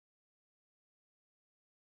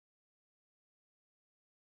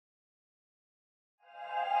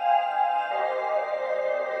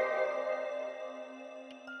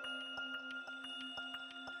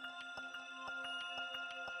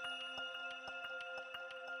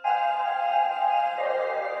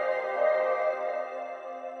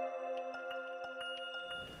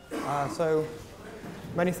So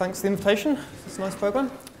many thanks for the invitation. It's a nice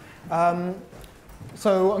program.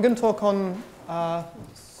 So I'm going to talk on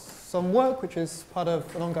some work which is part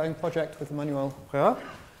of an ongoing project with Emmanuel Breuillard.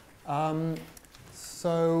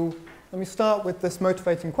 So let me start with this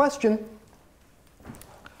motivating question.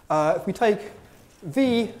 If we take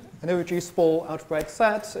V, an irreducible algebraic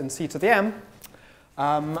set in C to the m,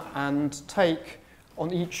 and take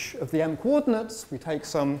on each of the m coordinates, we take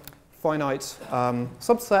some finite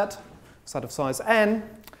subset, set of size n,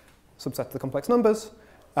 subset of the complex numbers,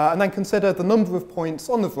 and then consider the number of points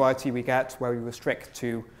on the variety we get where we restrict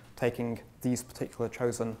to taking these particular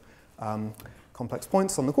chosen complex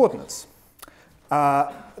points on the coordinates.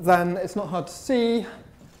 Then it's not hard to see,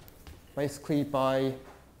 basically by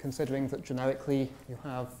considering that generically you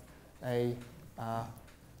have a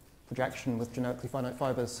projection with generically finite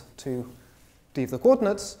fibers to d of the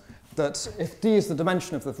coordinates, that if d is the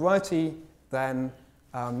dimension of the variety, then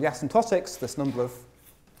the asymptotics, this number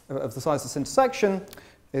of the size of this intersection,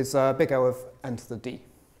 is big O of n to the d.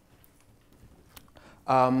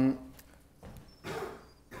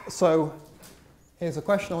 So here's a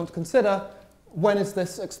question I want to consider. When is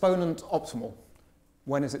this exponent optimal?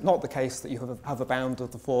 When is it not the case that you have a bound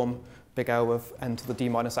of the form big O of n to the d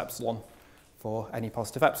minus epsilon for any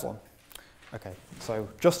positive epsilon? Okay, so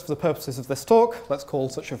just for the purposes of this talk, let's call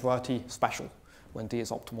such a variety special when d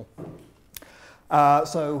is optimal.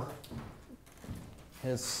 So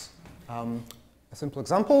here's a simple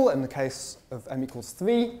example. In the case of m equals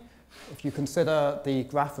 3, if you consider the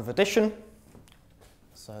graph of addition,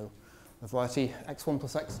 so the variety x1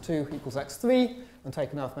 plus x2 equals x3, and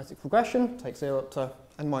take an arithmetic progression, take 0 up to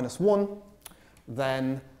n minus 1,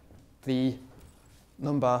 then the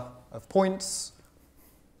number of points,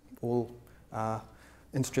 all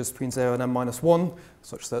integers between 0 and n minus 1,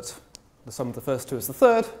 such that the sum of the first two is the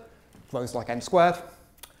third, grows like n squared.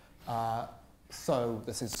 So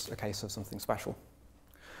this is a case of something special.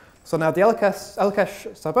 So now the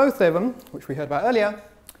Elekes-Szabo theorem, which we heard about earlier,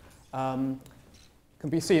 can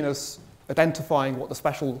be seen as identifying what the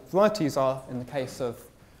special varieties are in the case of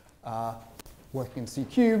working in C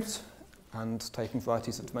cubes and taking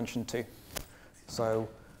varieties of dimension 2. So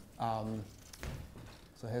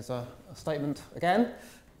here's a statement again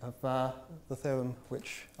of the theorem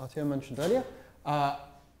which Artyom mentioned earlier.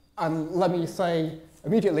 And let me say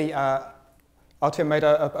immediately, Artyom made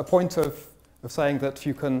a point of saying that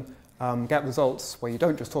you can get results where you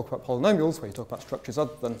don't just talk about polynomials, where you talk about structures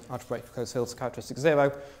other than algebraic closed fields of characteristic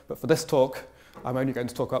 0. But for this talk, I'm only going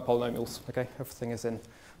to talk about polynomials. Okay, everything is in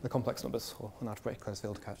the complex numbers or an algebraic closed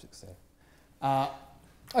field of characteristic 0.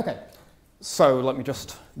 Okay. So let me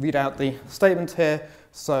just read out the statement here.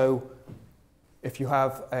 So if you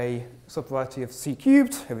have a subvariety of C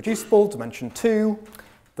cubed, irreducible, dimension 2,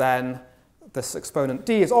 then this exponent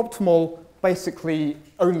d is optimal basically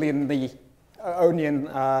only in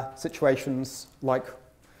situations like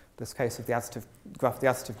this case of the additive graph of the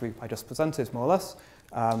additive group I just presented, more or less.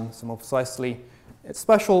 So more precisely, it's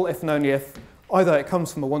special if and only if either it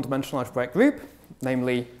comes from a one-dimensional algebraic group,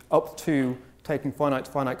 namely up to taking finite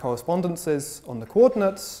to finite correspondences on the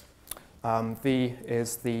coordinates. V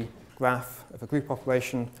is the graph of a group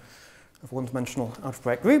operation of a one-dimensional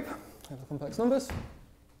algebraic group over complex numbers.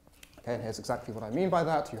 Okay, and here's exactly what I mean by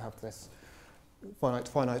that. You have this finite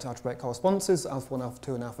to finite algebraic correspondences, alpha 1, alpha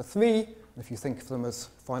 2, and alpha 3. And if you think of them as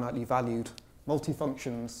finitely valued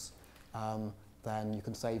multifunctions, then you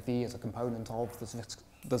can say V is a component of the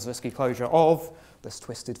Zariski closure of this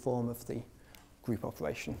twisted form of the group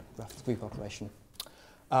operation, graph of the group operation.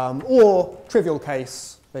 Or, trivial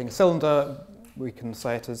case, being a cylinder, we can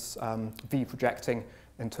say it as V projecting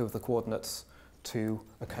in two of the coordinates to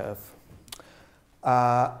a curve.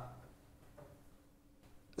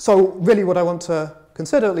 So really what I want to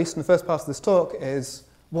consider, at least in the first part of this talk, is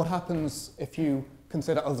what happens if you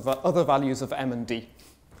consider other values of m and d.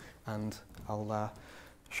 And I'll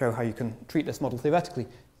show how you can treat this model theoretically.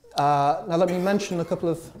 Now let me mention a couple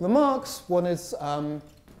of remarks. One is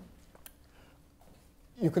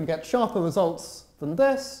you can get sharper results than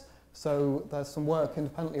this. So there's some work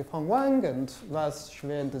independently of Hong Wang and Raz,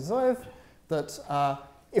 Shvir, and Dezoev that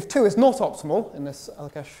if 2 is not optimal in this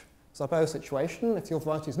Elekes-Szabo situation, if your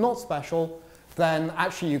variety is not special, then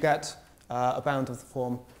actually you get a bound of the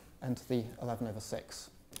form n to the 11 over 6.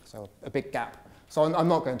 So a big gap. So I'm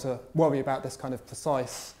not going to worry about this kind of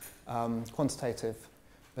precise quantitative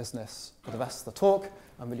business for the rest of the talk.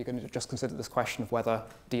 I'm really going to just consider this question of whether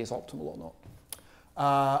d is optimal or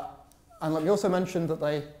not. And let me also mention that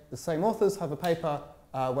the same authors have a paper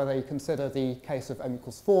where they consider the case of m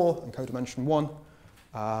equals 4 and codimension 1,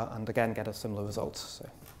 and again get a similar result. So.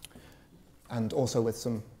 And also with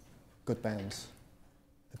some good bounds,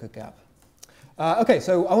 a good gap. Okay,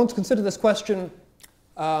 so I want to consider this question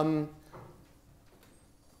in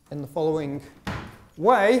the following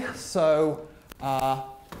way. So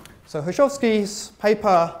Hrushovski's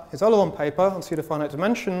paper, his Oleron paper on pseudo-finite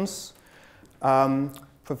dimensions,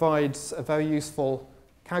 provides a very useful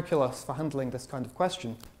calculus for handling this kind of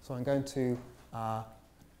question. So I'm going to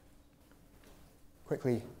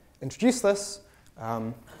quickly introduce this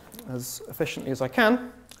as efficiently as I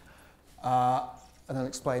can, and then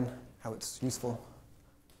explain how it's useful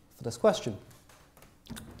for this question.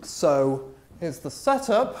 So here's the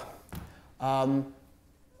setup. So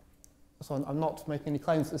I'm not making any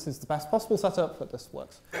claims this is the best possible setup, but this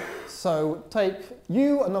works. So take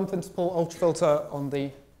U, a non-principal ultrafilter on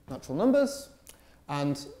the natural numbers.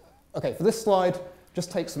 And okay, for this slide,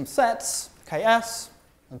 just take some sets, Ks,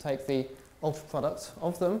 and take the ultraproduct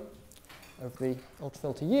of them, of the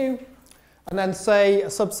ultrafilter U, and then say a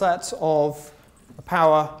subset of the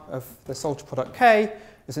power of this ultraproduct K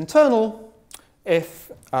is internal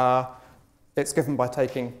if it's given by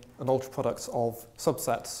taking an ultraproduct of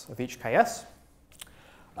subsets of each Ks,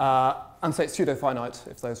 and say it's pseudo-finite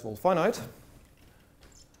if those are all finite.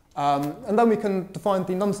 And then we can define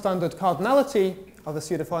the non-standard cardinality of a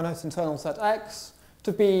pseudo-finite internal set X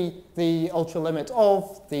to be the ultralimit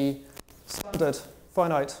of the standard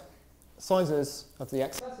finite sizes of the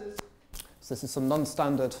XS's. So this is some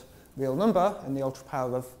non-standard real number in the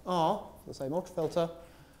ultrapower of R, the same ultrafilter.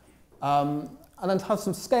 And then to have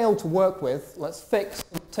some scale to work with, let's fix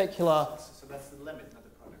a particular... So that's the limit, not the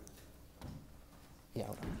product. Yeah,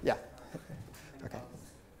 yeah. Okay.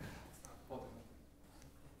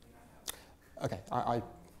 Okay, I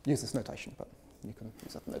use this notation, but you can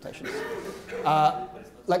use other notations.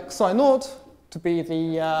 Like psi naught to be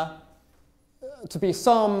the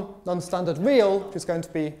some non-standard real, which is going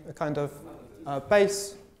to be a kind of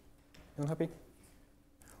base. Anyone happy?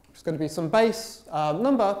 Which is going to be some base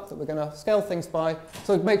number that we're going to scale things by.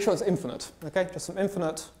 So make sure it's infinite. Okay, just some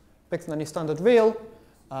infinite, bigger than any standard real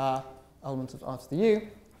element of R to the U,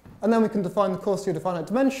 and then we can define the coarse pseudo-finite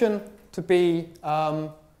dimension to be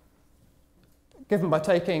given by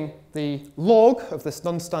taking the log of this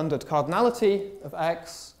non-standard cardinality of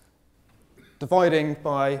X, dividing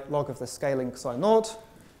by log of the scaling psi naught,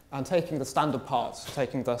 and taking the standard parts,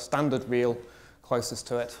 taking the standard real closest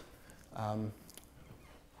to it,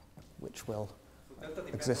 which will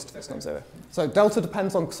exist if it's not zero. So delta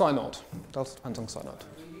depends on psi naught. Delta depends on psi naught.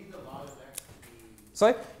 We need the log of X to be...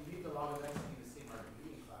 Sorry? You need the log of X to be the same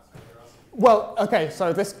argument class, right? Or else Well, okay,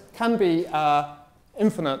 so this can be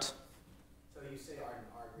infinite. So you say R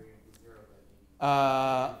greater than 0,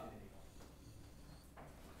 but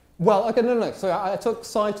Well, okay, no. So I took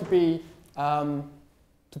psi to be,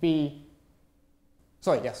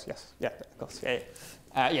 sorry, yes, yeah, of course, yeah.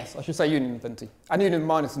 Yes, I should say union infinity. And union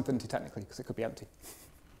minus infinity, technically, because it could be empty.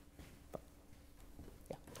 But,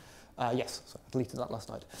 yeah. Yes, so I deleted that last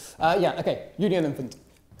night. Yeah, okay, union infinity.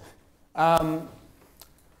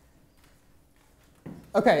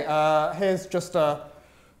 Okay, here's just a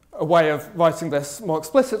way of writing this more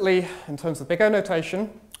explicitly in terms of big O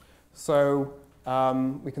notation. So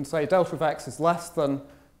we can say delta of X is less than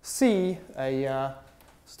C, a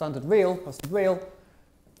standard real,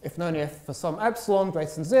 if and only if for some epsilon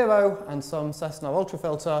greater than 0 and some Cessna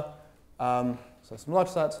ultrafilter, so some large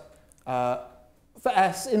set. For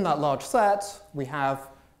S in that large set, we have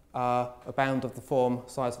a bound of the form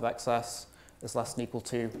size of XS is less than equal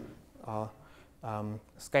to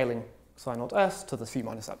scaling psi naught S to the C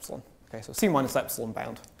minus epsilon. Okay, so C minus epsilon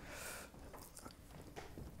bound.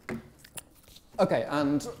 Okay,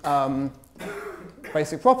 and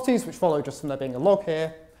basic properties which follow just from there being a log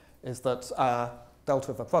here is that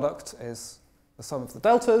delta of a product is the sum of the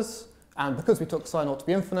deltas, and because we took psi naught to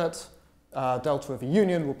be infinite, delta of a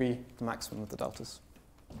union will be the maximum of the deltas.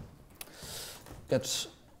 Good.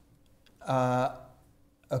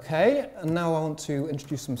 Okay, and now I want to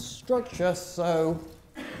introduce some structure. So,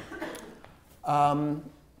 I'm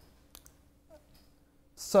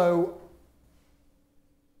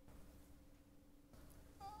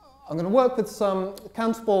going to work with some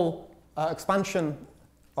countable expansion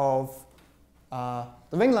of the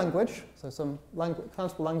ring language, so some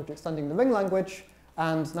countable language extending the ring language.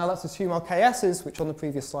 And now let's assume our KS's, which on the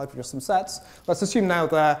previous slide were just some sets. Let's assume now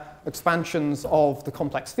they're expansions of the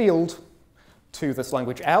complex field to this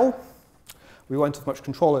language L. We won't have much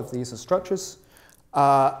control over these as structures.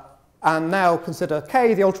 And now consider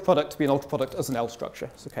K, the ultraproduct, to be an ultraproduct as an L structure.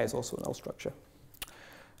 So K is also an L structure.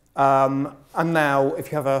 And now if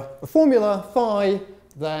you have a formula phi,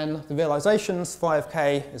 then the realizations phi of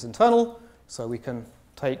K is internal. So we can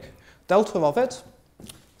take delta of it.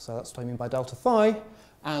 So that's what I mean by delta phi.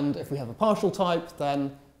 And if we have a partial type,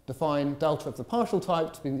 then define delta of the partial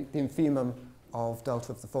type to be the infimum of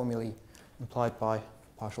delta of the formulae implied by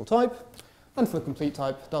partial type. And for a complete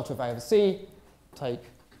type, delta of A over C, take,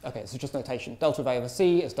 okay, this is just notation. Delta of A over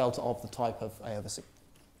C is delta of the type of A over C.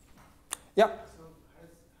 Yeah? So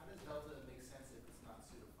how does delta make sense if it's not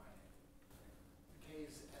pseudo-finite?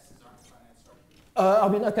 K's, S's aren't finite structures. I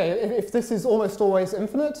mean, okay, if this is almost always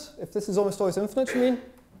infinite, you mean,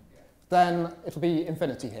 then it'll be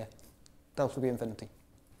infinity here. Delta will be infinity.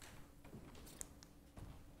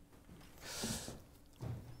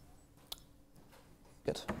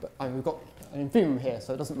 Good, but I mean, we've got an infimum here,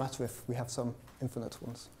 so it doesn't matter if we have some infinite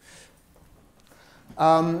ones.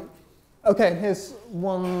 Okay, here's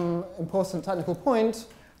one important technical point.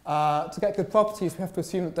 To get good properties, we have to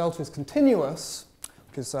assume that delta is continuous,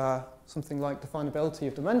 which is something like definability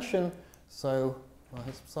of dimension. So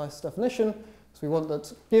here's a precise definition. So we want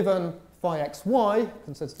that given phi x, y,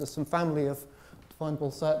 considered as some family of definable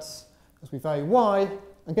sets as we vary y,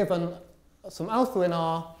 and given some alpha in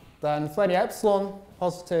R, then for any epsilon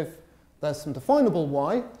positive, there's some definable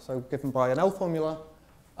y, so given by an L formula,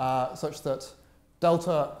 such that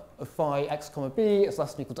delta of phi x comma b is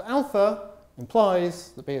less than or equal to alpha,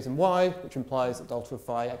 implies that b is in y, which implies that delta of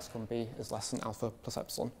phi x comma b is less than alpha plus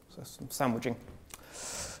epsilon. So some sandwiching.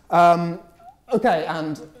 Okay,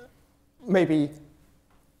 and maybe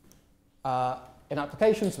in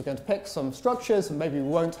applications we're going to pick some structures, and maybe we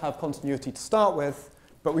won't have continuity to start with,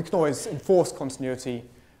 but we can always enforce continuity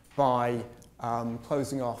by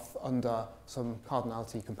closing off under some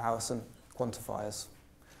cardinality comparison quantifiers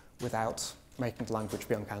without making the language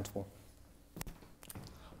be uncountable.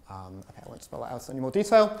 Okay, I won't spell that out in any more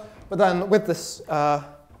detail. But then with this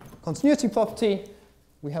continuity property,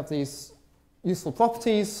 we have these useful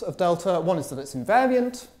properties of delta. One is that it's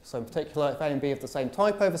invariant. So in particular, if A and B have the same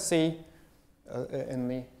type over C in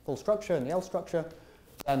the full structure, in the L structure,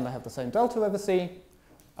 then they have the same delta over C.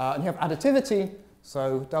 And you have additivity.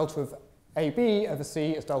 So delta of AB over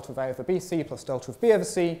C is delta of A over BC plus delta of B over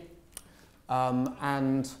C.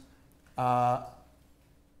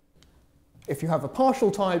 If you have a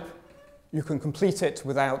partial type, you can complete it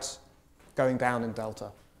without going down in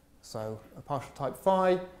delta. So a partial type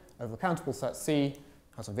phi over a countable set C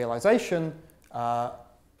has a realization and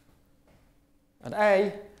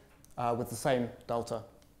A with the same delta.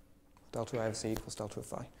 Delta A over C equals delta of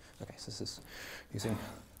phi. Okay, so this is using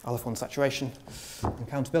Aleph-1 saturation and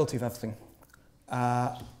countability of everything.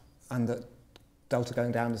 And that delta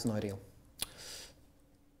going down is an ideal.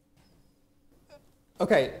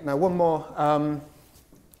 Okay, now one more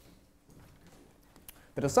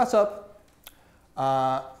bit of setup.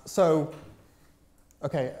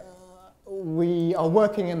 We are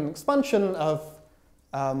working in an expansion of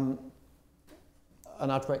an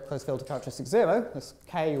algebraic closed field to characteristic 0. This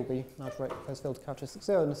K will be an algebraic closed field to characteristic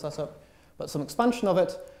 0 in the setup, but some expansion of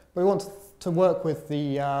it. We want to work with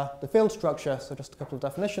the field structure, so just a couple of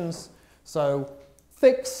definitions. So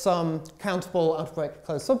fix some countable algebraic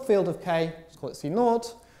closed subfield of K, let's call it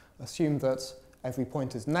C0, assume that every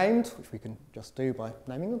point is named, which we can just do by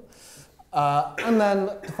naming them, and then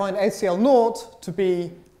define ACL0 to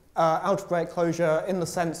be algebraic closure in the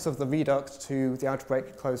sense of the reduct to the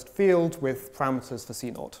algebraic closed field with parameters for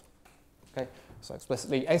C0. Okay, so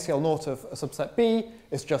explicitly ACL0 of a subset B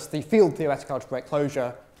is just the field theoretic algebraic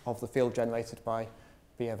closure of the field generated by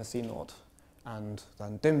B over C0. And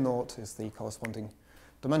then dim0 is the corresponding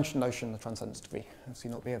dimension notion, the transcendence degree of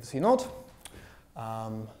C0 B over C0.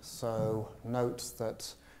 So note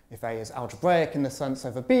that if A is algebraic in this sense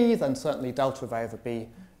over B, then certainly delta of A over B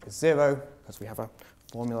is 0, because we have a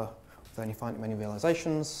formula with only finite many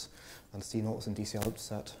realizations, and C0 is in DCL loop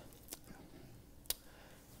set.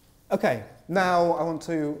 Okay, now I want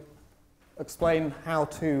to explain how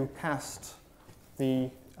to cast the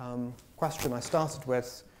question I started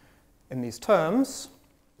with in these terms.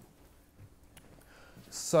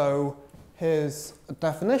 So here's a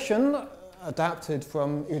definition adapted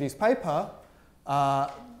from Udi's paper.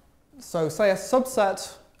 So say a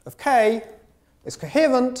subset of K is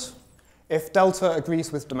coherent if delta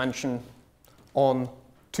agrees with dimension on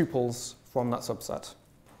tuples from that subset.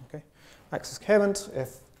 Okay? X is coherent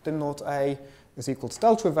if dim0 A is equal to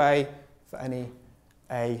delta of A for any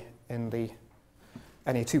A in the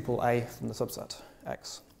any tuple A from the subset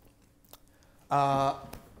X.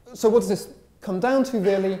 So what does this come down to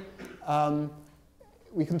really?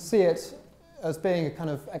 We can see it as being a kind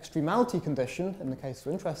of extremality condition in the case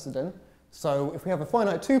we're interested in. So if we have a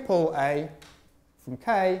finite tuple A from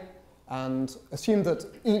K and assume that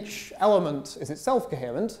each element is itself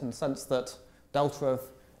coherent in the sense that delta of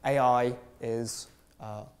AI is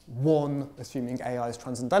 1 assuming AI is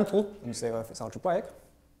transcendental and 0 if it's algebraic.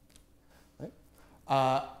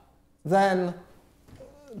 Right? Then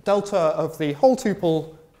delta of the whole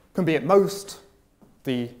tuple can be at most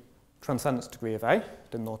the transcendence degree of A,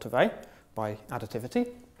 the naught of A, by additivity.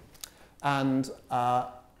 And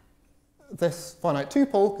this finite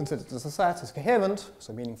tuple, considered as a set, is coherent,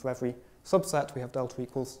 so meaning for every subset we have delta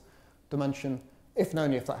equals dimension, if and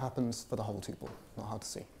only if that happens for the whole tuple. Not hard to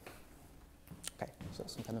see. Okay, so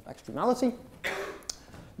some kind of extremality.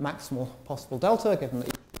 Maximal possible delta, given that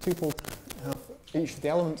each tuple each of the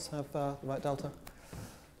elements have the right delta.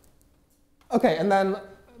 Okay, and then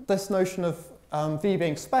this notion of V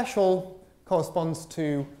being special corresponds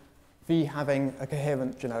to V having a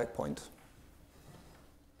coherent generic point.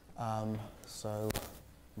 So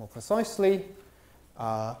more precisely,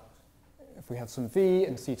 if we have some V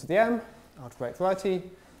in C to the M, algebraic variety,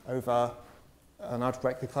 over an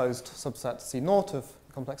algebraically closed subset C naught of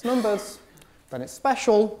complex numbers, then it's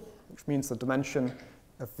special, which means the dimension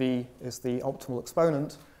of V is the optimal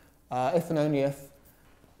exponent, if and only if,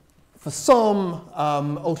 for some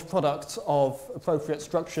ultra product of appropriate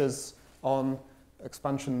structures on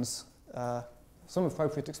expansions, some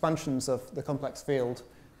appropriate expansions of the complex field,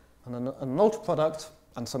 and an ultra product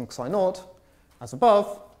and some psi naught as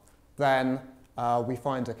above, then we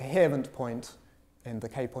find a coherent point in the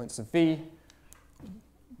k points of V,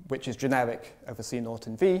 which is generic over C naught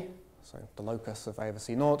in V. So the locus of A over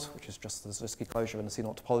C naught, which is just the Hrushovski closure in the C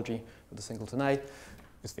naught topology with the singleton A,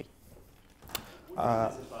 is V.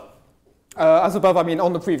 As above, I mean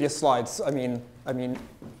on the previous slides. I mean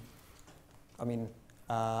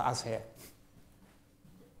as here.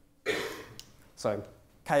 So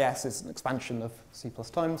Ks is an expansion of C plus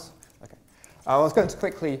times. Okay. I was going to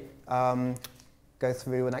quickly go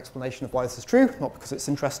through an explanation of why this is true, not because it's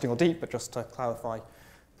interesting or deep, but just to clarify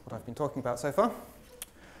what I've been talking about so far.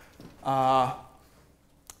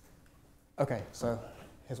 Okay, so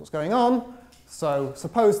here's what's going on. So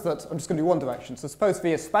suppose that, I'm just going to do one direction. So suppose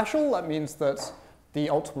V is special. That means that the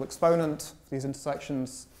optimal exponent of these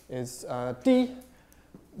intersections is D.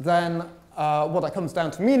 Then what that comes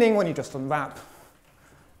down to meaning when you just unwrap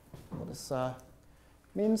what this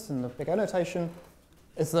means in the big O notation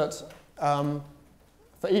is that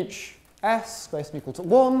for each S greater than or equal to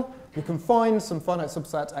 1, we can find some finite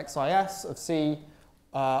subset xis of C,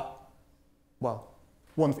 well,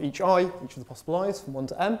 one for each I, each of the possible i's from 1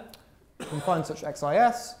 to m. We can find such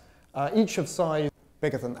xis, each of size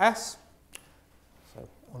bigger than S, so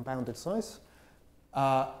unbounded size,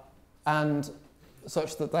 and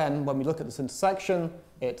such that then when we look at this intersection,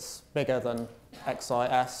 it's bigger than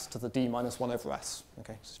xis to the d minus 1 over s.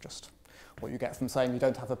 Okay, this is just what you get from saying you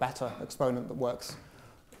don't have a better exponent that works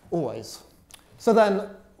always. So then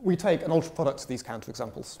we take an ultra product of these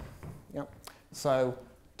counterexamples. Yeah. So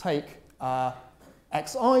take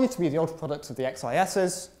xi to be the ultra product of the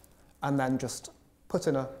xis's, and then just put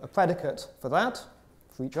in a predicate for that,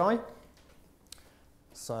 for each I.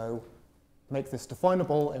 So make this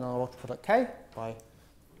definable in our ultra product k by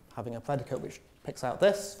having a predicate which picks out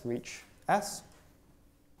this for each s.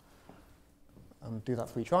 And do that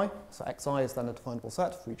for each I. So xi is then a definable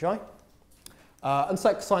set for each I. And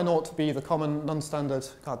set psi naught to be the common non-standard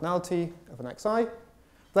cardinality of an xi.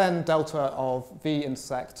 Then delta of V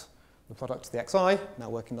intersect the product of the xi, now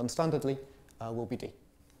working non-standardly, will be D.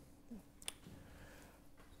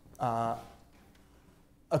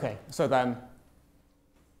 Okay, so then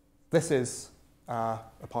this is a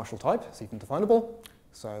partial type, it's even definable.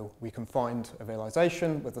 So we can find a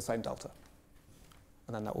realization with the same delta.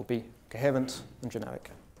 And then that will be coherent and generic.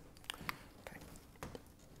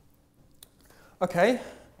 Okay.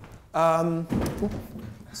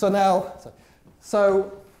 So now,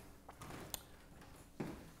 so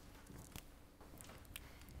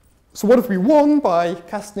what have we won by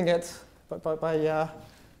casting it, by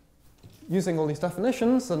using all these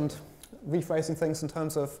definitions and rephrasing things in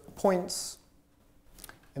terms of points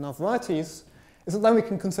in our varieties, is that then we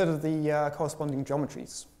can consider the corresponding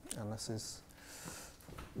geometries. And this is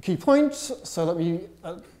a key point. So let me,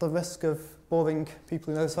 at the risk of boring people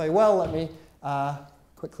who know this very well, let me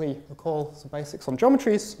quickly recall some basics on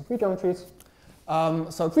geometries, pre-geometries.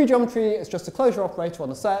 So pre-geometry is just a closure operator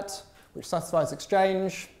on a set which satisfies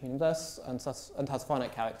exchange, meaning this, and has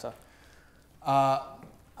finite character.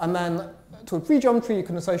 And then to a pre-geometry, you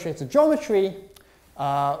can associate a geometry.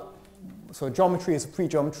 So a geometry is a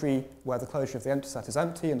pre-geometry where the closure of the empty set is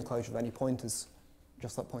empty and the closure of any point is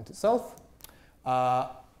just that point itself.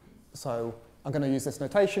 So I'm going to use this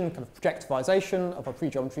notation, kind of projectivization of a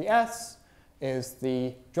pre-geometry S is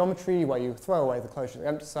the geometry where you throw away the closure of the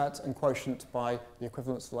empty set and quotient by the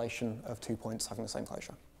equivalence relation of 2 points having the same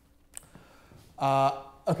closure.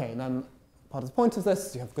 Okay, and then part of the point of this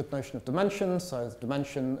is you have a good notion of dimension. So the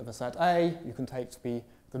dimension of a set A you can take to be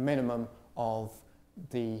the minimum of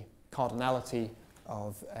the cardinality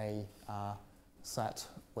of a set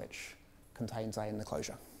which contains A in the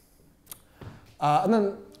closure. And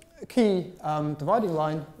then a key dividing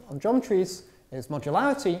line on geometries is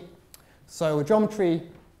modularity. So a geometry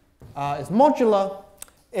is modular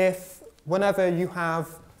if whenever you have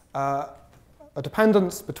a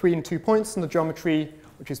dependence between 2 points in the geometry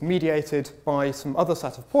which is mediated by some other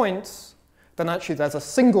set of points, then actually there's a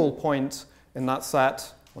single point in that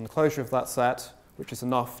set, on the closure of that set, which is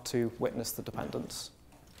enough to witness the dependence.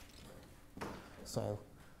 So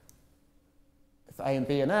if A and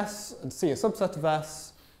B and S and C are a subset of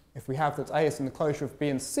S, if we have that A is in the closure of B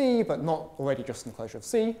and C, but not already just in the closure of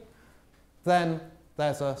C, then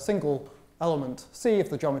there's a single element C of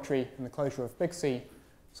the geometry in the closure of big C,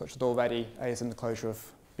 such that already A is in the closure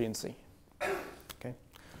of B and C. Okay.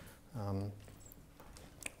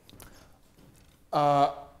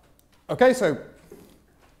 Okay, so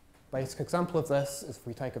basic example of this is if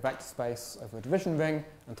we take a vector space over a division ring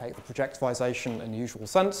and take the projectivization in the usual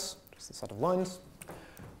sense, just a set of lines,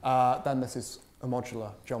 then this is a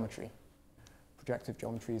modular geometry. Projective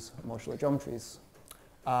geometries are modular geometries.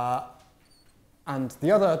 And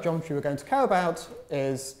the other geometry we're going to care about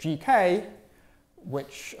is GK,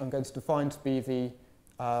 which I'm going to define to be the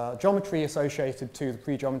geometry associated to the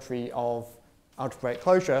pre-geometry of algebraic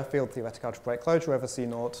closure, field theoretic algebraic closure over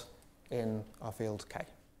C0 in our field K.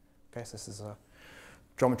 Okay, so this is a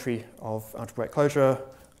geometry of algebraic closure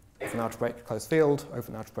of an algebraic closed field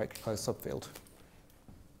over an algebraic closed subfield.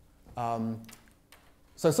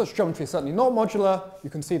 So such geometry is certainly not modular. You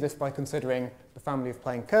can see this by considering the family of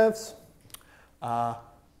plane curves. You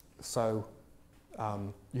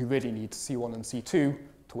really need C1 and C2 to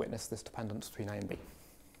witness this dependence between A and B.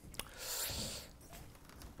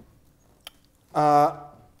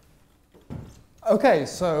 Okay,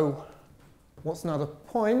 so what's now the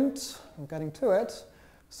point? I'm getting to it.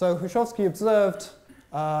 So Hrushovski observed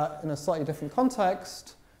in a slightly different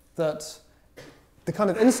context that the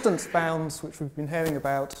kind of instance bounds which we've been hearing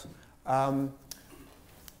about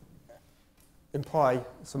imply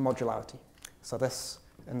some modularity. So this,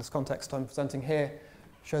 in this context I'm presenting here,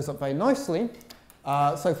 shows up very nicely.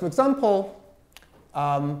 So for example,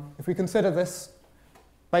 if we consider this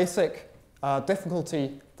basic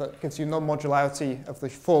difficulty that gives you non-modularity of the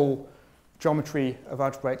full geometry of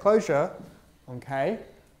algebraic closure on K,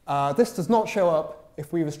 this does not show up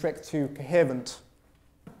if we restrict to coherent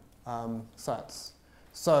sets.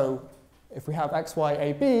 So if we have x, y,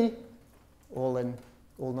 a, b, all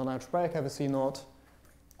non-algebraic over C0,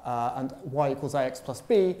 and y equals ax plus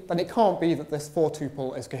b, then it can't be that this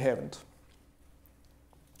 4-tuple is coherent.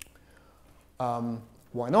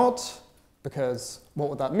 Why not? Because what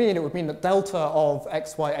would that mean? It would mean that delta of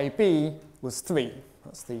x, y, a, b was 3.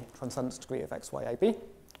 That's the transcendence degree of x, y, a, b. We've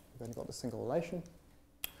only got this single relation.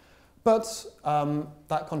 But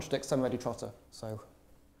that contradicts Szemer-Trotter. So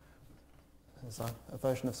there's a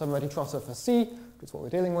version of Szemer-Trotter for C, which is what we're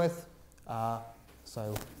dealing with.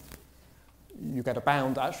 So you get a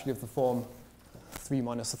bound actually of the form 3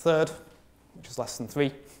 minus a third, which is less than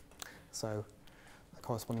 3. So the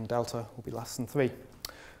corresponding delta will be less than 3.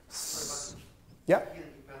 Yeah?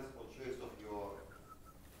 It depends on choice of your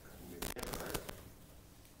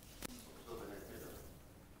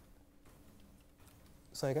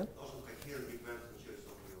Say again? Also, coherence depends on choice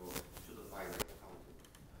of your pseudo-finite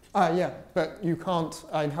counting. Yeah, but you can't,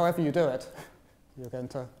 however you do it, you're going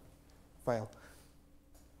to fail.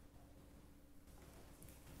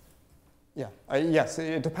 Yeah, yes,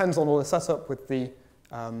 it depends on all the setup with the,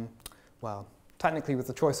 well, technically with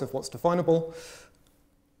the choice of what's definable.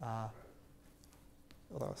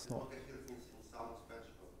 Although it's not. Coherence means in some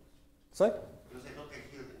expansion of it. Sorry? You say not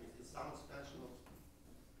coherent, it means in some expansion of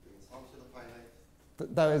in some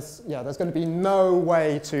pseudo-finite. There is, yeah, there's going to be no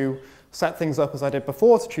way to set things up as I did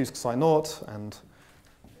before to choose psi0 and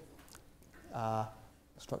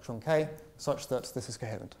structure on K such that this is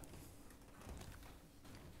coherent.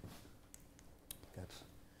 Good.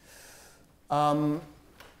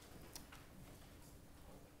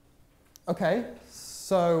 Okay,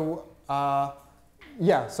 so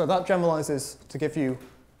yeah, so that generalizes to give you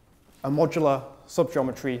a modular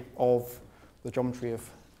subgeometry of the geometry of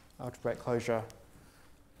algebraic closure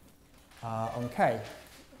on K.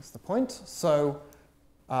 That's the point. So,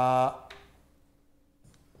 okay,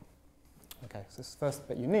 so this is the first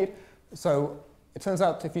bit you need. So it turns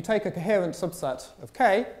out if you take a coherent subset of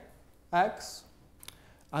K, x,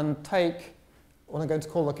 and take what I'm going to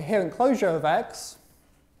call the coherent closure of x,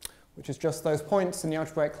 which is just those points in the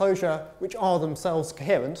algebraic closure which are themselves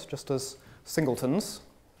coherent, just as singletons.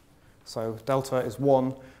 So delta is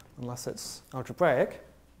 1 unless it's algebraic.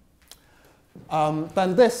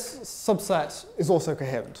 Then this subset is also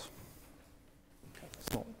coherent.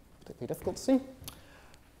 It's not particularly difficult to see.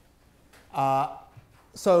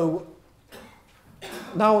 So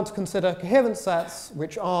now I want to consider coherent sets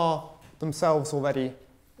which are themselves already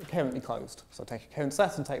coherently closed. So take a coherent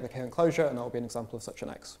set and take the coherent closure, and that will be an example of such an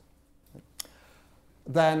X.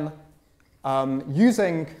 Then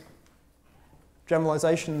using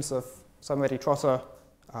generalisations of Szemer Trotter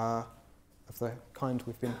of the kind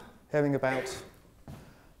we've been hearing about,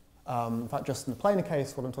 in fact just in the planar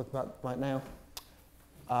case, what I'm talking about right now,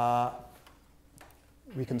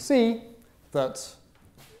 we can see that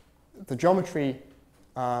the geometry,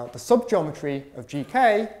 the subgeometry of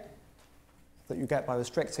GK that you get by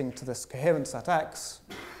restricting to this coherent set X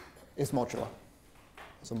is modular.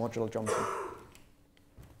 It's a modular geometry.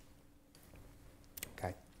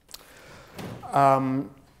 Okay.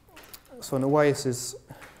 So in a way, this is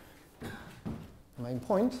the main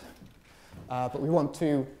point. But we want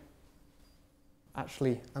to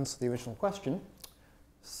actually answer the original question.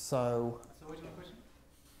 So original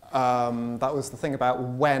question? That was the thing about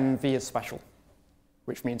when V is special,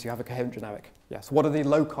 which means you have a coherent generic. Yes. What are the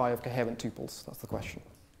loci of coherent tuples? That's the question.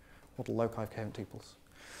 What are loci of coherent tuples?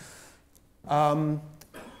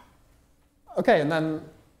 Okay, and then,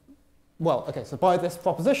 well, okay, so by this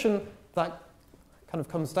proposition, that kind of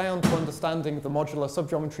comes down to understanding the modular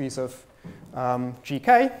subgeometries of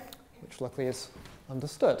GK, which luckily is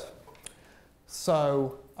understood.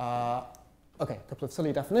 So, okay, a couple of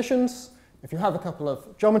silly definitions. If you have a couple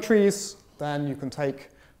of geometries, then you can take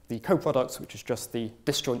the coproduct, which is just the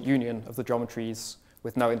disjoint union of the geometries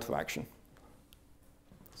with no interaction.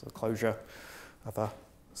 So the closure of a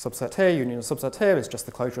subset here, union of a subset here, is just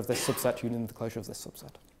the closure of this subset, union of the closure of this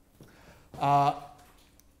subset.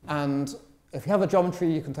 And if you have a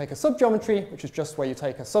geometry, you can take a subgeometry, which is just where you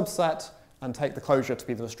take a subset and take the closure to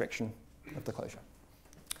be the restriction of the closure.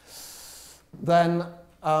 Then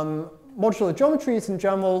modular geometries in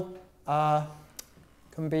general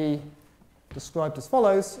can be described as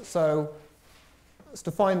follows. So let's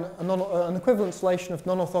define an equivalence relation of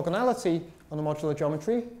non-orthogonality on a modular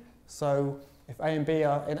geometry. So if A and B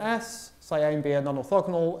are in S, say A and B are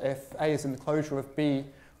non-orthogonal if A is in the closure of B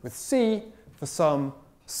with C for some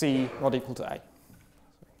C not equal to A.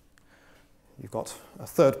 You've got a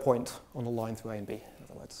third point on the line through A and B, in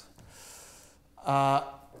other words.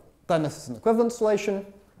 Then this is an equivalence relation.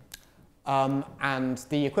 And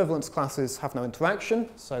the equivalence classes have no interaction,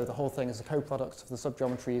 so the whole thing is a coproduct of the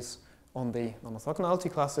subgeometries on the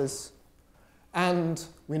non-orthogonality classes. And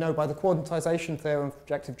we know by the coordinatization theorem of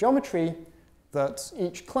projective geometry that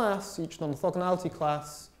each class, each non-orthogonality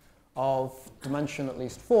class of dimension at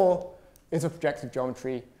least 4, is a projective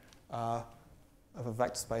geometry of a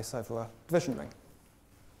vector space over a division ring.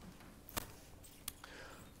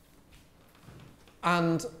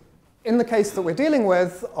 And in the case that we're dealing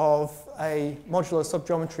with of a modular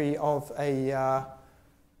subgeometry of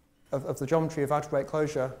the geometry of algebraic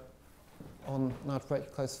closure on an algebraically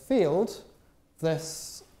closed field,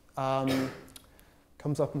 this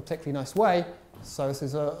comes up in a particularly nice way. So this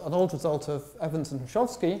is an old result of Evans and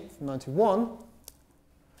Hrushovski from 1991,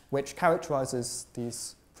 which characterizes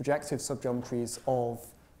these projective subgeometries of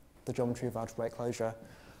the geometry of algebraic closure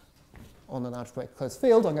on an algebraic closed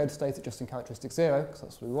field. I'm going to state it just in characteristic 0, because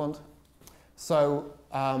that's what we want. So,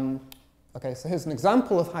 okay, so here's an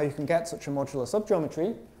example of how you can get such a modular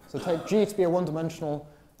subgeometry. So take G to be a one-dimensional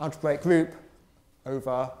algebraic group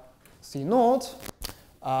over C0,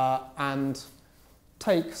 and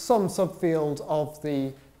take some subfield of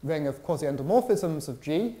the ring of quasi-endomorphisms of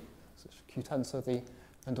G, so Q tensor the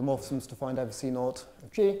endomorphisms defined over C0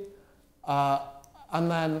 of G, and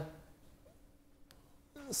then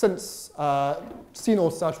since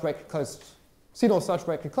C0 is algebraically closed, C0 is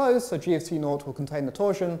algebraically closed, so G of C0 will contain the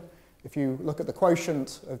torsion. If you look at the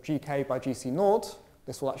quotient of GK by GC0,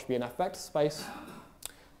 this will actually be an F vector space.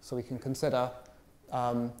 So we can consider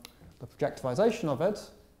the projectivization of it.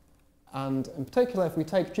 And in particular, if we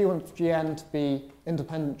take G1 to Gn to be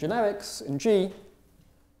independent generics in G,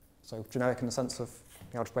 so generic in the sense of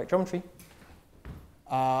the algebraic geometry,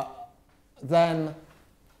 then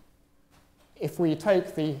if we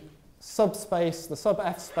take the subspace, the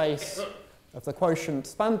sub-F space of the quotient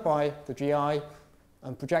spanned by the GI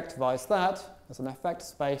and projectivize that as an F vector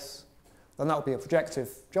space, then that will be a projective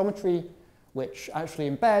geometry which actually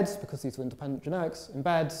embeds, because these are independent generics,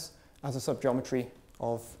 embeds as a subgeometry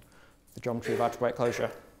of the geometry of algebraic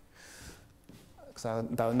closure. So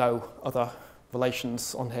there are no other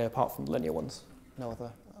relations on here apart from the linear ones, no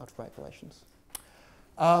other algebraic relations.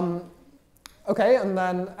 Okay, and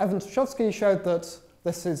then Hrushovski showed that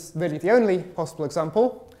this is really the only possible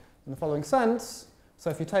example in the following sense. So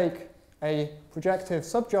if you take a projective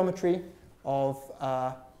subgeometry of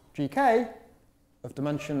GK of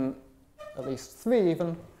dimension at least 3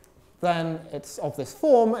 even, then it's of this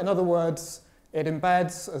form. In other words, it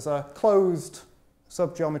embeds as a closed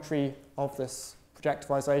subgeometry of this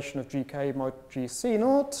projectivization of GK mod GC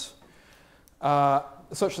naught,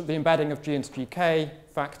 such that the embedding of G into GK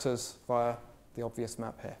factors via the obvious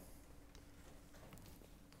map here.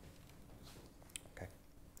 Okay.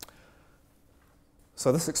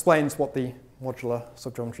 So this explains what the modular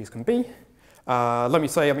subgeometries can be. Let me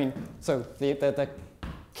say, so the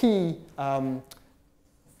key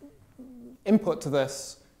input to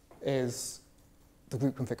this is the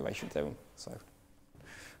group configuration theorem. So,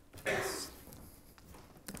 yes.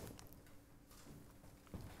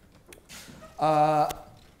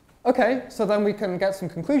 Okay, so then we can get some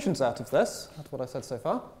conclusions out of this. That's what I said so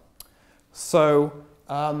far. So,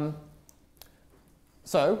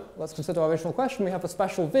 let's consider our original question. We have a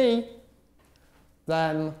special V.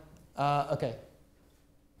 Then, okay,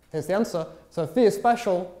 here's the answer. So if V is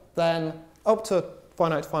special, then up to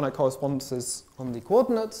finite correspondences on the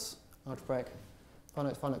coordinates, algebraic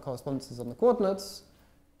finite correspondences on the coordinates.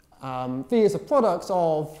 V is a product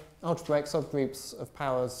of algebraic subgroups of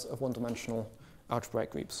powers of one-dimensional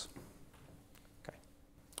algebraic groups. Okay.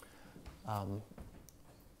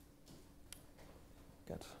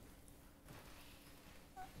 Good.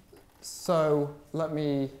 So let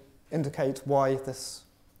me indicate why this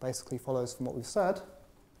basically follows from what we've said.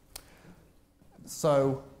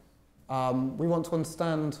 So we want to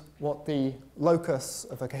understand what the locus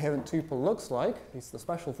of a coherent tuple looks like. These are the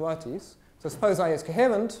special varieties. So suppose A is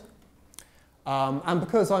coherent, and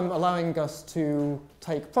because I'm allowing us to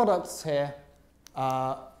take products here,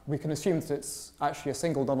 we can assume that it's actually a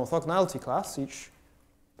single non-orthogonality class. Each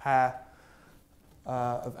pair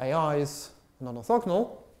of AIs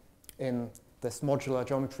non-orthogonal in this modular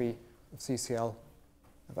geometry of CCL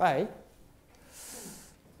of A.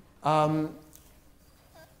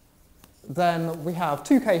 Then we have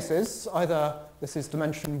two cases. Either this is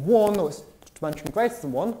dimension 1 or it's dimension greater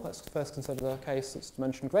than 1. Let's first consider the case that's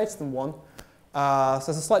dimension greater than 1. So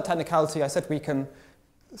there's a slight technicality. I said we can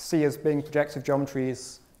see as being projective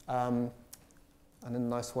geometries, and in a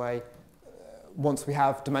nice way, once we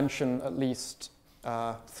have dimension at least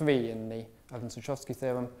 3 in the Hrushovski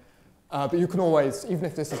theorem. But you can always, even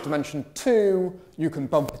if this is dimension 2, you can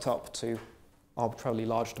bump it up to arbitrarily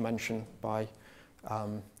large dimension by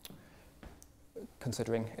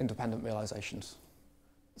considering independent realizations.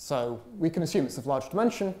 So we can assume it's of large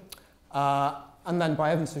dimension. And then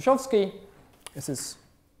by Hrushovski, this is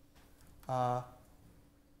part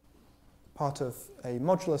of a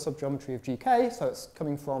modular subgeometry of GK, so it's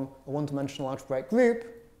coming from a one-dimensional algebraic group.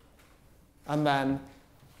 And then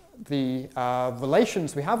the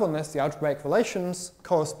relations we have on this, the algebraic relations,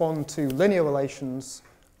 correspond to linear relations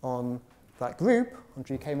on that group, on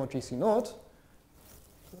GK mod GC naught,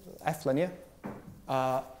 F linear.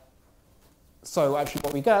 So actually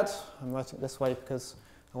what we get, I'm writing it this way because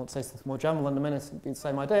I want to say something more general in a minute, it'd be the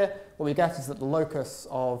same idea. What we get is that the locus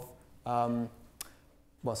of,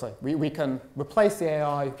 we can replace the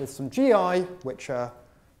AI with some GI, which are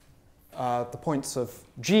the points of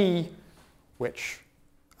G, which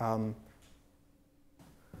we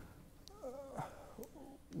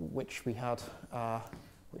had,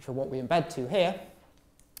 which are what we embed to here.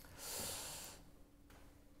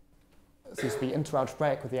 So this would be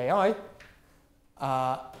interalgebraic with the AI.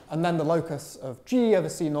 And then the locus of G over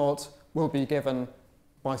C naught will be given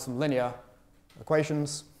by some linear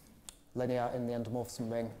equations, linear in the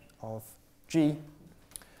endomorphism ring of G.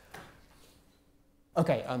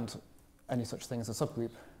 Okay, and any such thing as a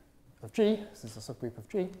subgroup of G. This is a subgroup of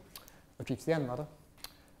G to the n rather.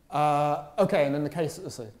 Okay, and in the case,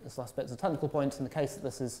 so this last bit is a technical point. In the case that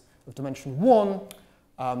this is of dimension 1,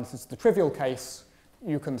 this is the trivial case,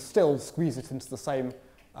 you can still squeeze it into the same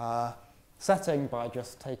setting by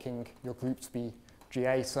just taking your group to be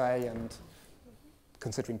GA, say, and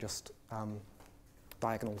considering just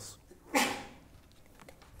diagonals.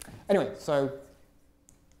 Anyway, so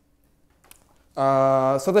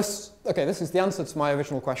this is the answer to my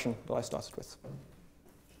original question that I started with.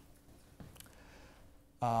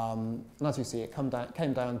 And as you see, it came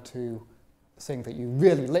down to saying that you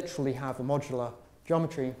really literally have a modular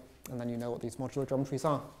geometry, and then you know what these modular geometries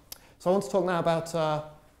are. So I want to talk now about,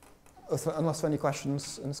 unless there are any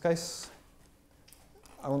questions in this case,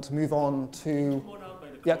 I want to move on to...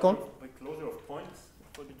 Yeah, go on. By closure of points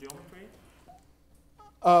for the geometry?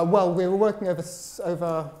 Well, we were working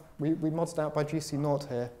over we modded out by GC naught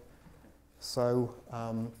here. So,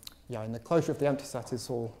 yeah, and the closure of the empty set is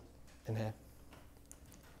all in here.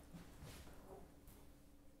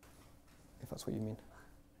 If that's what you mean.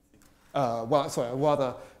 Well, sorry,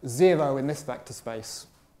 rather 0 in this vector space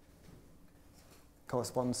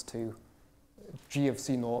corresponds to G of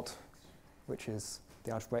C naught, which is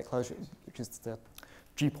the algebraic closure, which is the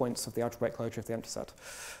G points of the algebraic closure of the empty set.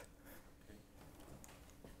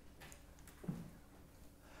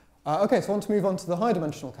 Okay, so I want to move on to the high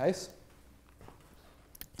dimensional case.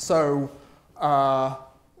 So,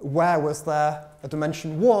 where was there a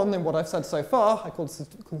dimension 1 in what I've said so far? I called this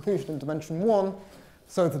the conclusion in dimension 1.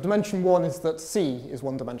 So the dimension 1 is that C is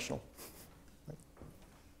one-dimensional.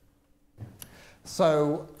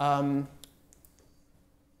 So,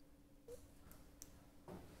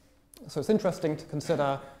 so it's interesting to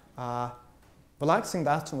consider relaxing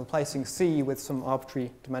that and replacing C with some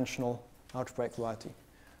arbitrary dimensional algebraic variety,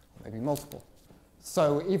 or maybe multiple.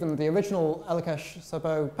 So even the original Elekes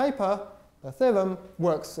Szabo paper, the theorem,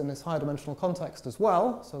 works in this higher dimensional context as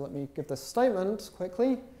well. So let me give this statement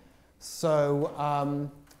quickly. So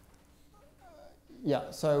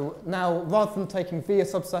yeah, so now rather than taking V a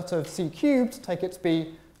subset of C cubed, take it to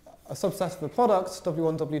be a subset of the products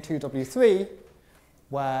W1, W2, W3,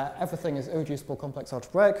 where everything is irreducible complex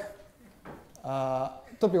algebraic.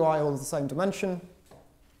 Wi all of the same dimension,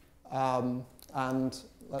 and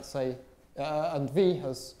let's say, and V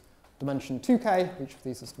has dimension 2k, each of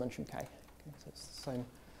these is dimension k. Okay, so it's the same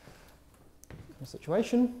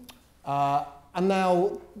situation. And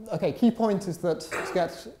now, okay, key point is that to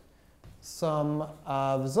get some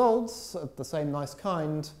results of the same nice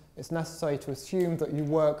kind, it's necessary to assume that you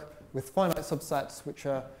work with finite subsets which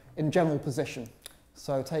are in general position.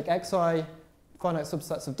 So take xi, finite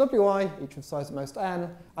subsets of wi, each of size at most n,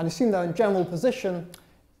 and assume they're in general position.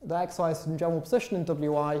 The xi is in general position in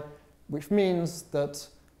wi, which means that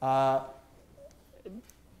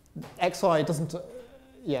xi doesn't,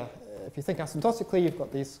 yeah, if you think asymptotically, you've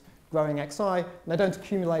got these growing xi, and they don't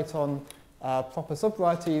accumulate on proper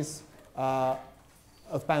subvarieties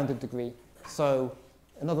of bounded degree. So,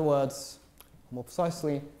 in other words, more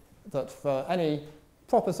precisely, that for any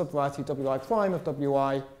proper subvariety wi prime of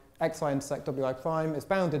wi, xi intersect wi prime is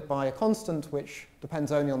bounded by a constant which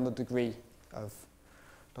depends only on the degree of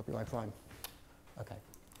wi prime. Okay.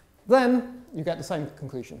 Then you get the same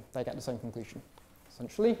conclusion. They get the same conclusion,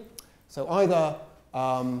 essentially. So either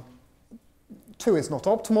 2 is not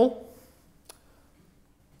optimal,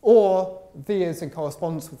 or V is in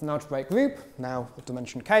correspondence with an algebraic group, now of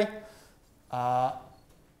dimension k.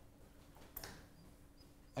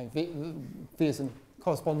 V is in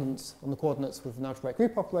correspondence on the coordinates with an algebraic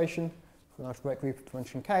group operation, for an algebraic group of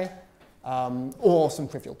dimension k, or some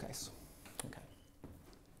trivial case. Okay.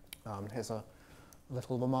 Here's a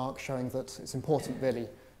little remark showing that it's important, really,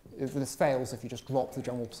 if this fails if you just drop the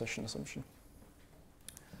general position assumption.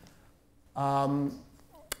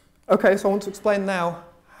 Okay, so I want to explain now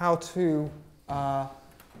how to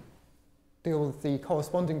deal with the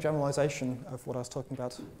corresponding generalization of what I was talking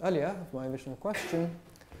about earlier, of my original question,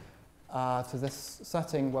 to this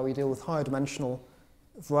setting where we deal with higher dimensional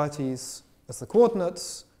varieties as the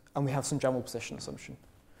coordinates, and we have some general position assumption.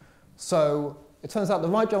 So it turns out the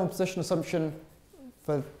right general position assumption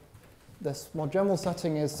for this more general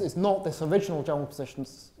setting is not this original general position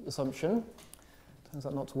assumption. Turns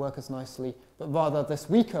out not to work as nicely, but rather this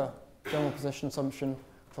weaker general position assumption,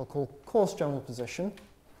 which I'll call coarse general position.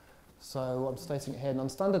 So I'm stating it here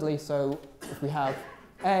non-standardly. So if we have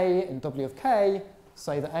A in W of k,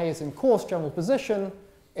 say that A is in coarse general position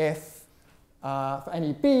if, for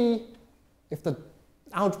any B, if the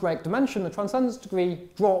algebraic dimension, the transcendence degree,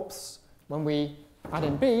 drops when we add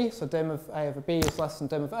in B, so dim of A over B is less than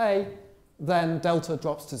dim of A, then delta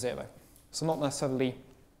drops to 0. So not necessarily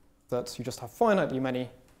that you just have finitely many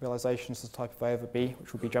realizations as type of A over B,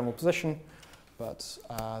 which would be general position, but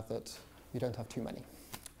that you don't have too many.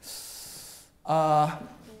 Okay,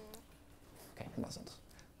 in that sense.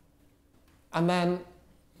 And then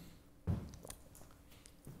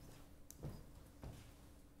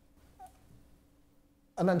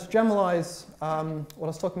to generalize what I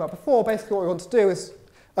was talking about before, basically what we want to do is,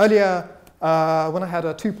 earlier when I had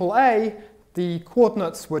a tuple A, the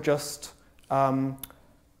coordinates were just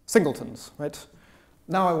singletons, right?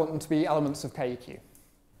 Now I want them to be elements of KEQ.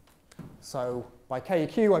 So by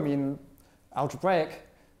KEQ, I mean algebraic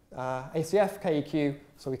ACF KEQ,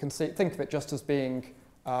 so we can think of it just as being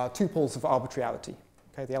tuples of arbitrarity.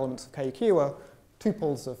 Okay, the elements of KEQ are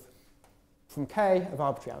tuples of from K of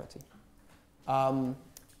arbitrarity. And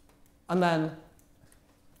then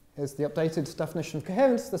here's the updated definition of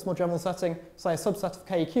coherence, this more general setting. Say a subset of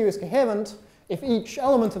KQ is coherent if each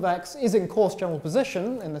element of X is in coarse general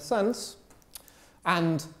position in this sense,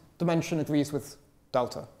 and dimension agrees with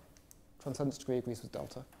delta. Transcendence degree agrees with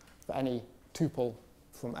delta for any tuple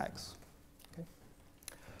from X. Okay.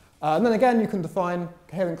 And then again, you can define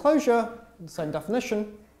coherent closure, the same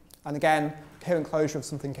definition, and again, coherent closure of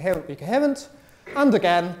something coherently coherent, and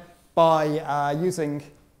again, by using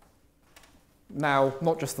now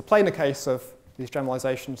not just the planar case of these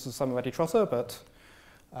generalizations of Szemer ready Trotter, but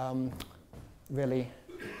really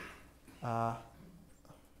a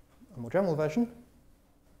more general version.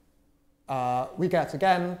 We get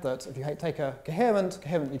again that if you take a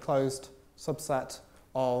coherently closed subset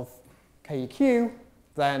of KEQ,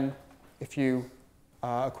 then if you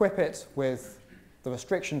equip it with the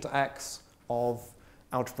restriction to X of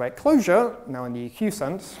algebraic closure, now in the EQ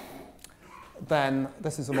sense, then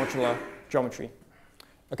this is a modular geometry.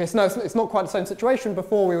 Okay, so no, it's not quite the same situation.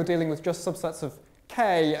 Before we were dealing with just subsets of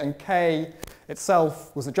K, and K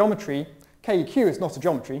itself was a geometry. KEQ is not a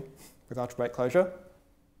geometry with algebraic closure.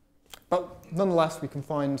 But nonetheless, we can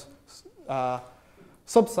find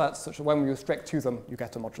subsets such that when we restrict to them, you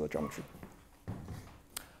get a modular geometry.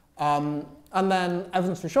 And then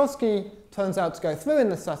Hrushovski turns out to go through in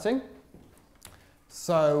this setting.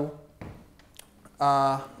 So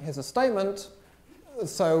here's a statement.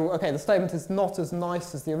 So, okay, the statement is not as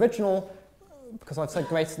nice as the original because I've said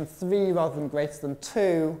greater than 3 rather than greater than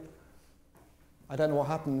 2. I don't know what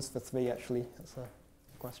happens for 3, actually. That's a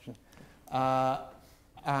question.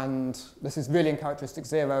 And this is really in characteristic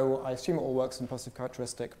 0. I assume it all works in positive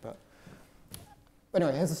characteristic, but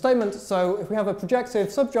anyway, here's the statement. So if we have a projective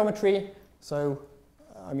subgeometry, so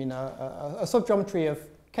I mean a subgeometry of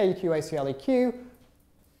KEQ, ACL, EQ,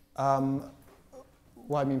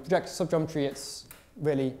 well, I mean projective subgeometry, it's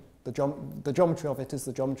really the geometry of it is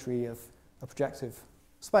the geometry of a projective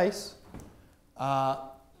space.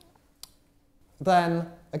 Then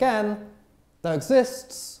again, there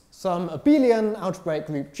exists some abelian algebraic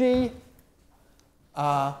group G,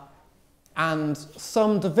 and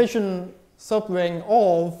some division subring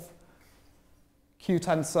of Q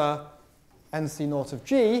tensor NC naught of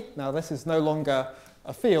G. Now this is no longer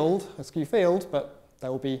a field, a skew field, but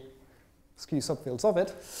there will be skew subfields of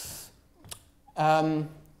it.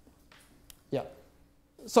 Yeah,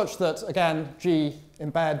 such that again G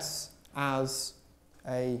embeds as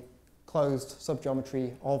a closed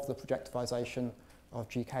subgeometry of the projectivization of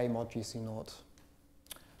GK mod GC naught,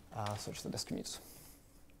 such that this commutes.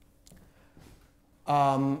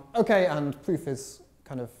 Okay, and proof is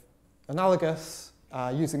kind of analogous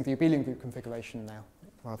using the abelian group configuration now,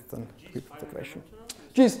 rather than group configuration.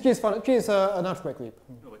 G is an algebraic group.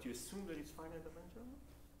 No, but you assume that it's finite dimensional?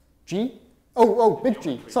 G? Oh, big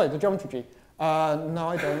G. Sorry, the geometry G. No,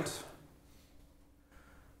 I don't.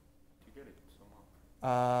 You get it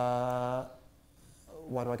somehow.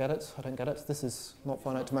 Why do I get it? I don't get it. This is not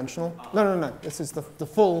finite dimensional. No. This is the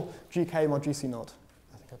full GK mod GC naught.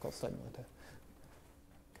 I think I've got a statement right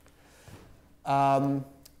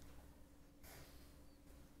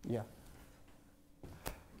here.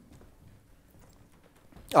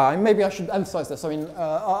 Yeah. Maybe I should emphasize this. I mein,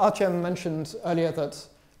 Artyom mentioned earlier that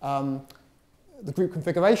the group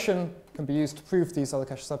configuration can be used to prove these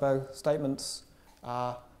Elekes-Szabo statements in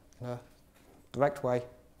a direct way.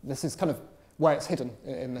 This is kind of where it's hidden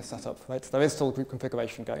in this setup, right? There is still a group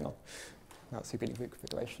configuration going on. That's the abelian group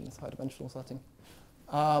configuration in this high-dimensional setting.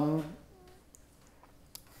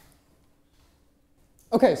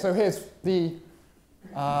 Okay, so here's the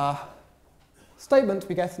statement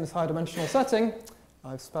we get in this high-dimensional setting.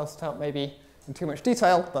 I've spelled it out maybe in too much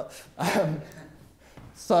detail, but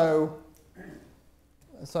so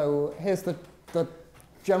here's the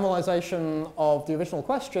generalization of the original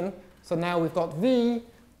question. So now we've got V,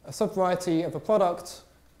 a subvariety of a product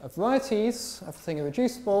of varieties, everything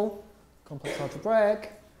irreducible, complex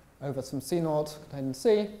algebraic, over some C naught contained in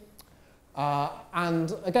C.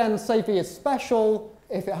 And again, say V is special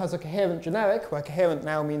if it has a coherent generic, where coherent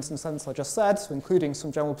now means in the sense I just said, so including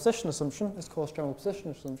some general position assumption, this coarse general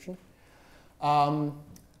position assumption.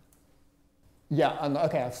 Yeah, and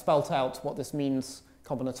okay, I've spelt out what this means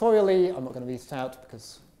combinatorially. I'm not going to read it out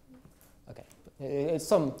because, okay, it's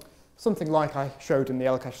something like I showed in the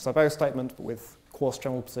Elekes-Szabo statement, but with coarse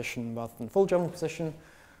general position rather than full general position,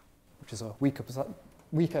 which is a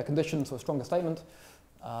weaker condition to a stronger statement.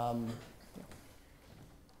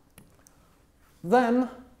 Then,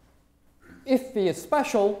 if V is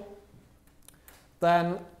special,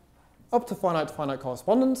 then up to finite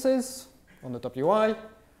correspondences on the WI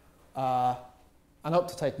and up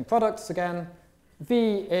to taking products again,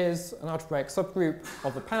 V is an algebraic subgroup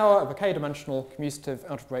of the power of a k-dimensional commutative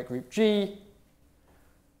algebraic group G,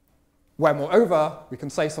 where moreover we can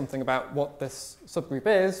say something about what this subgroup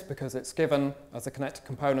is because it's given as a connected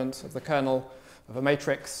component of the kernel of a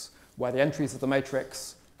matrix where the entries of the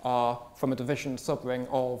matrix are from a division subring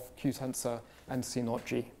of Q tensor and C naught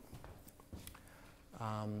G.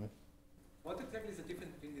 What exactly is the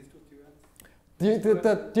difference between these two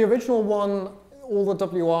theorems? The original one, all the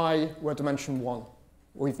Wi were dimension 1,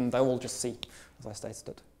 or even they're all just C, as I stated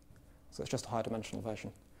it. So it's just a higher dimensional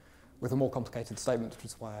version with a more complicated statement, which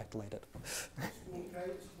is why I delayed it. Small k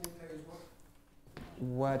is what?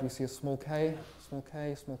 Where do you see a small k? Small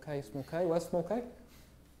k, small k, small k. Where's small k?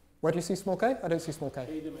 Where do you see small k? I don't see small k.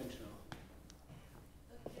 K-dimensional.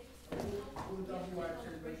 All the Wi are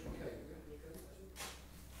k-dimensional k.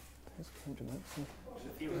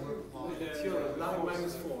 The theorem, line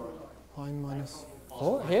minus 4. Line minus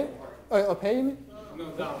 4? Here? Oh, up here you mean?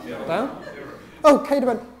 No, down. Down? Oh, k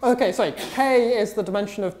dimension. Okay, sorry. K is the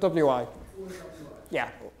dimension of Wi. Yeah.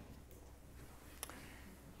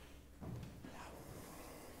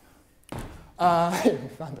 We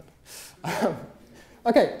found it.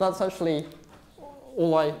 Okay, that's actually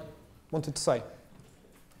all I wanted to say.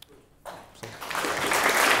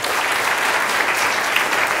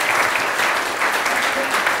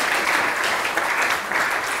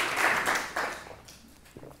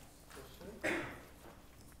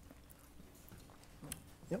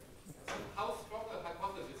 How strong a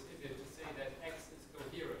hypothesis is it to say that X is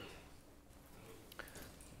coherent?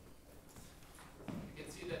 You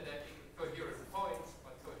can see that they're coherent points,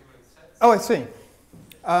 but coherent sets. Oh, I see.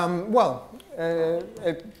 Well,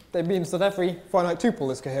 it means that every finite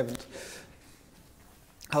tuple is coherent.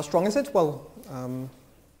 How strong is it? Well,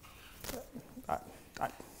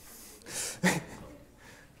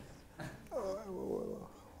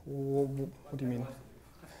 what do you mean?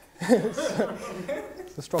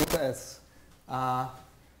 The strong it is. I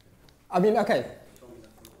mean, okay.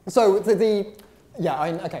 So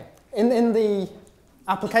okay. In the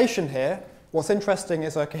application here, what's interesting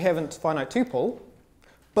is a coherent finite tuple,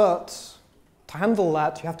 but to handle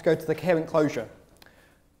that, you have to go to the coherent closure.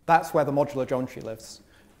 That's where the modular geometry lives.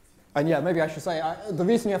 And yeah, maybe I should say, the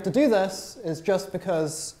reason you have to do this is just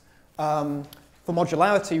because for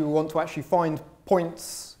modularity, we want to actually find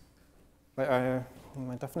points. My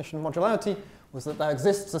definition of modularity was that there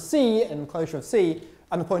exists a C in the closure of C,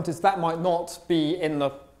 and the point is that might not be in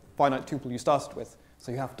the finite tuple you started with.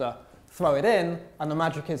 So you have to throw it in, and the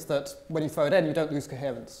magic is that when you throw it in, you don't lose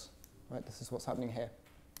coherence. Right? This is what's happening here.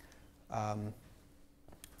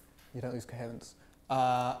 You don't lose coherence.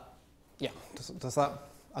 Yeah, does that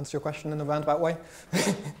answer your question in a roundabout way?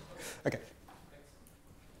 Okay.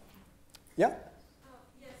 Yeah?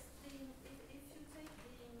 Yes, if you take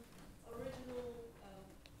the original,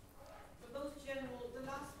 the most general, the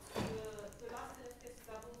last Elekes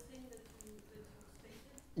Szabo thing that you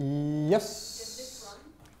stated. Yes. This one.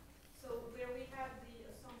 So where we have the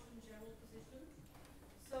assumption general position.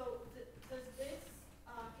 So does this,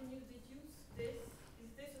 can you deduce this?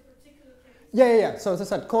 Is this a particular case? Yeah. So as I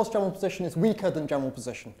said, coarse general position is weaker than general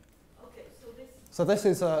position. Okay, So this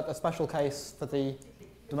is a special case for the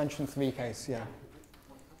dimension 3 case, yeah.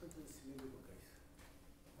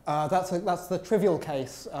 That's the trivial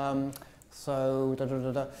case. So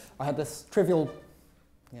I had this trivial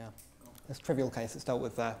case it's dealt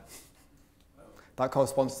with there. That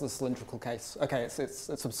corresponds to the cylindrical case. Okay,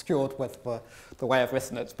 it's obscured with the way I've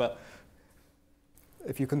written it, but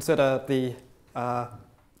if you consider the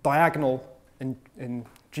diagonal in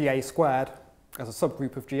GA squared as a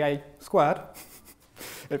subgroup of GA squared,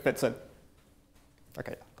 it fits in.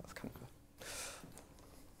 Okay.